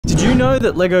you know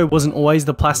that Lego wasn't always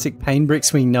the plastic paint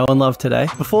bricks we know and love today?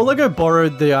 Before Lego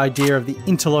borrowed the idea of the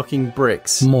interlocking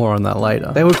bricks, more on that later,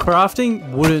 they were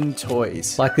crafting wooden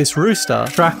toys like this rooster,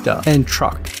 tractor, and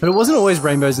truck. But it wasn't always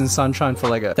rainbows and sunshine for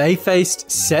Lego. They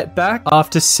faced setback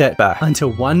after setback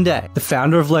until one day, the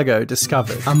founder of Lego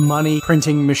discovered a money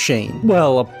printing machine.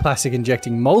 Well, a plastic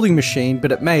injecting molding machine,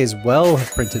 but it may as well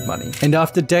have printed money. And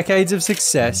after decades of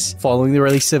success, following the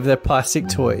release of their plastic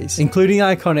toys, including the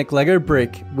iconic Lego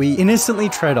brick we innocently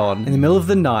tread on in the middle of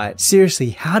the night. Seriously,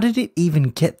 how did it even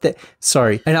get there?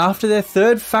 Sorry. And after their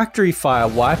third factory fire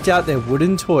wiped out their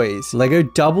wooden toys, Lego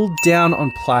doubled down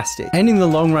on plastic, ending the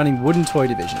long-running wooden toy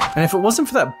division. And if it wasn't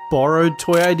for that borrowed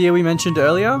toy idea we mentioned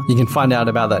earlier, you can find out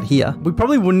about that here, we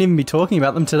probably wouldn't even be talking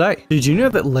about them today. Did you know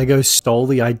that Lego stole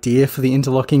the idea for the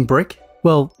interlocking brick?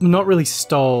 Well, not really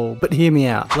stole, but hear me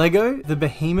out. Lego, the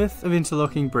behemoth of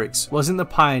interlocking bricks, wasn't the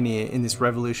pioneer in this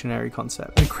revolutionary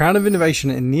concept. The crown of innovation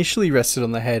initially rested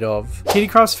on the head of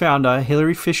Kittycraft's founder,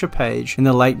 Hilary Fisher Page, in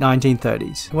the late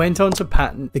 1930s, who went on to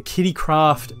patent the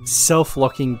Kittycraft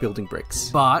self-locking building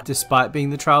bricks. But, despite being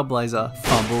the trailblazer,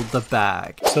 fumbled the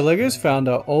bag. So Lego's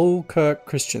founder, Ole Kirk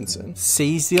Christensen,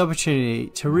 seized the opportunity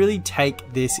to really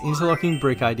take this interlocking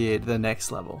brick idea to the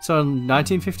next level. So in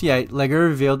 1958, Lego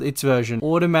revealed its version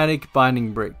automatic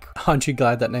binding brick. Aren't you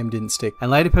glad that name didn't stick?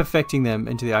 And later perfecting them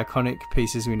into the iconic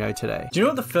pieces we know today. Do you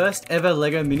know what the first ever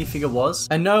Lego minifigure was?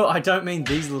 And no, I don't mean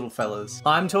these little fellas.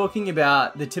 I'm talking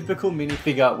about the typical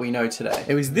minifigure we know today.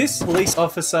 It was this police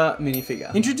officer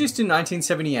minifigure. Introduced in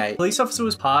 1978, police officer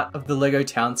was part of the Lego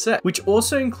town set, which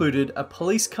also included a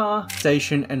police car,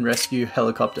 station, and rescue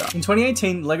helicopter. In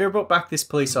 2018, Lego brought back this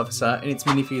police officer in its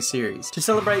minifigure series to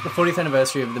celebrate the 40th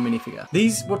anniversary of the minifigure.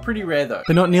 These were pretty rare though,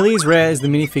 but not nearly as rare as the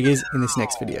minifigures in this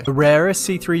next video. The rarest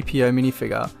C3PO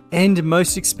minifigure and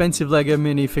most expensive Lego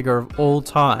minifigure of all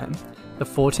time, the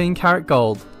 14 karat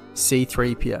gold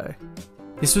C3PO.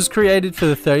 This was created for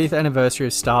the 30th anniversary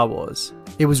of Star Wars.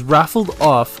 It was raffled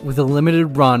off with a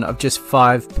limited run of just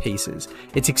 5 pieces.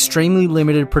 Its extremely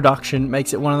limited production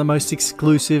makes it one of the most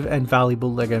exclusive and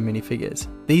valuable Lego minifigures.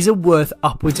 These are worth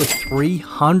upwards of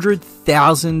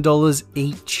 $300,000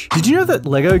 each. Did you know that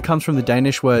Lego comes from the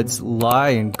Danish words lie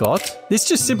and got? This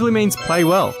just simply means play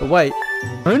well. But wait,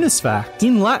 bonus fact,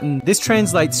 in Latin, this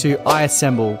translates to I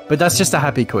assemble, but that's just a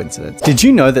happy coincidence. Did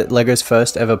you know that Lego's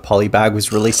first ever polybag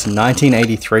was released in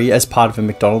 1983 as part of a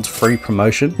McDonald's free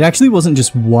promotion? It actually wasn't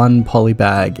just one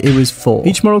polybag, it was 4.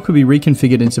 Each model could be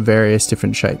reconfigured into various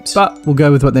different shapes, but we'll go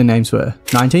with what their names were.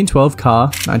 1912 car,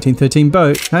 1913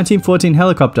 boat, 1914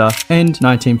 helicopter, and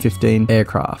 1915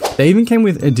 aircraft. They even came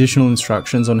with additional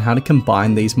instructions on how to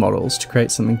combine these models to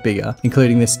create something bigger,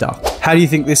 including this stuff. How do you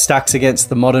think this stacks against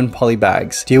the modern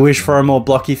polybags? Do you wish for a more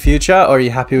blocky future, or are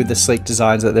you happy with the sleek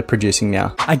designs that they're producing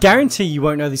now? I guarantee you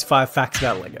won't know these 5 facts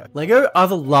about Lego. Lego are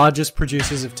the largest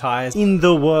producers of tires in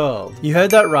the world. You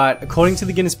heard that right. According to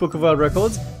the Guinness Book of World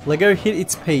Records, Lego hit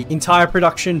its peak in tire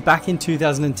production back in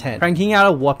 2010, cranking out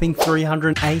a whopping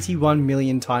 381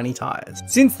 million tiny tires.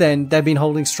 Since then, they've been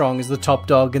holding strong as the top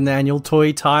dog in the annual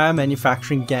toy tire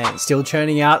manufacturing game, still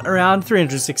churning out around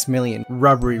 306 million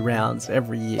rubbery rounds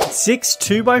every year. 6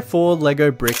 2x4 Lego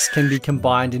bricks can be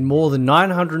combined in more than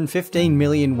 915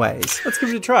 million ways. Let's give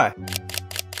it a try.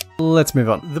 Let's move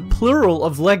on. The plural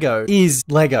of Lego is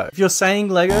Lego. If you're saying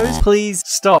Legos, please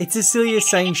stop. It's as silly as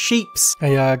saying sheeps.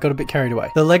 I got a bit carried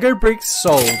away. The Lego bricks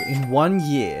sold in 1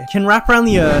 year can wrap around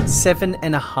the earth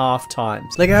 7.5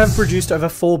 times. Lego have produced over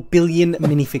 4 billion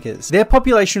minifigures. Their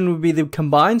population would be the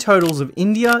combined totals of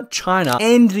India, China,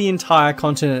 and the entire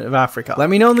continent of Africa. Let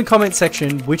me know in the comment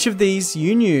section which of these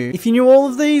you knew. If you knew all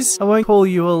of these, I won't call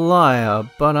you a liar,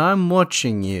 but I'm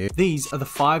watching you. These are the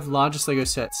 5 largest Lego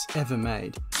sets ever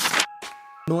made.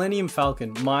 Millennium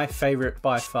Falcon, my favorite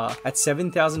by far, at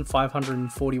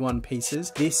 7,541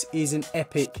 pieces. This is an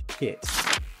epic hit.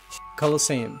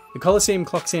 Colosseum. The Colosseum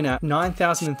clocks in at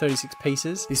 9,036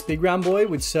 pieces. This big round boy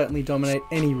would certainly dominate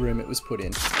any room it was put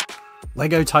in.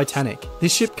 Lego Titanic.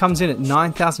 This ship comes in at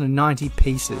 9,090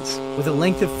 pieces. With a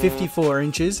length of 54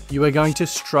 inches, you are going to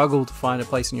struggle to find a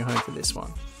place in your home for this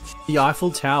one. The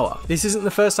Eiffel Tower. This isn't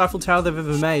the first Eiffel Tower they've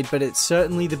ever made, but it's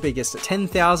certainly the biggest at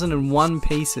 10,001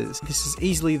 pieces. This is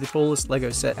easily the tallest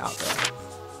Lego set out there.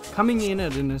 Coming in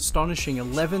at an astonishing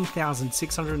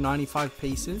 11,695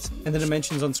 pieces, and the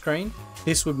dimensions on screen,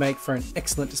 this would make for an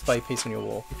excellent display piece on your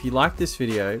wall. If you like this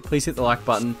video, please hit the like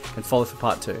button and follow for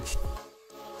part 2.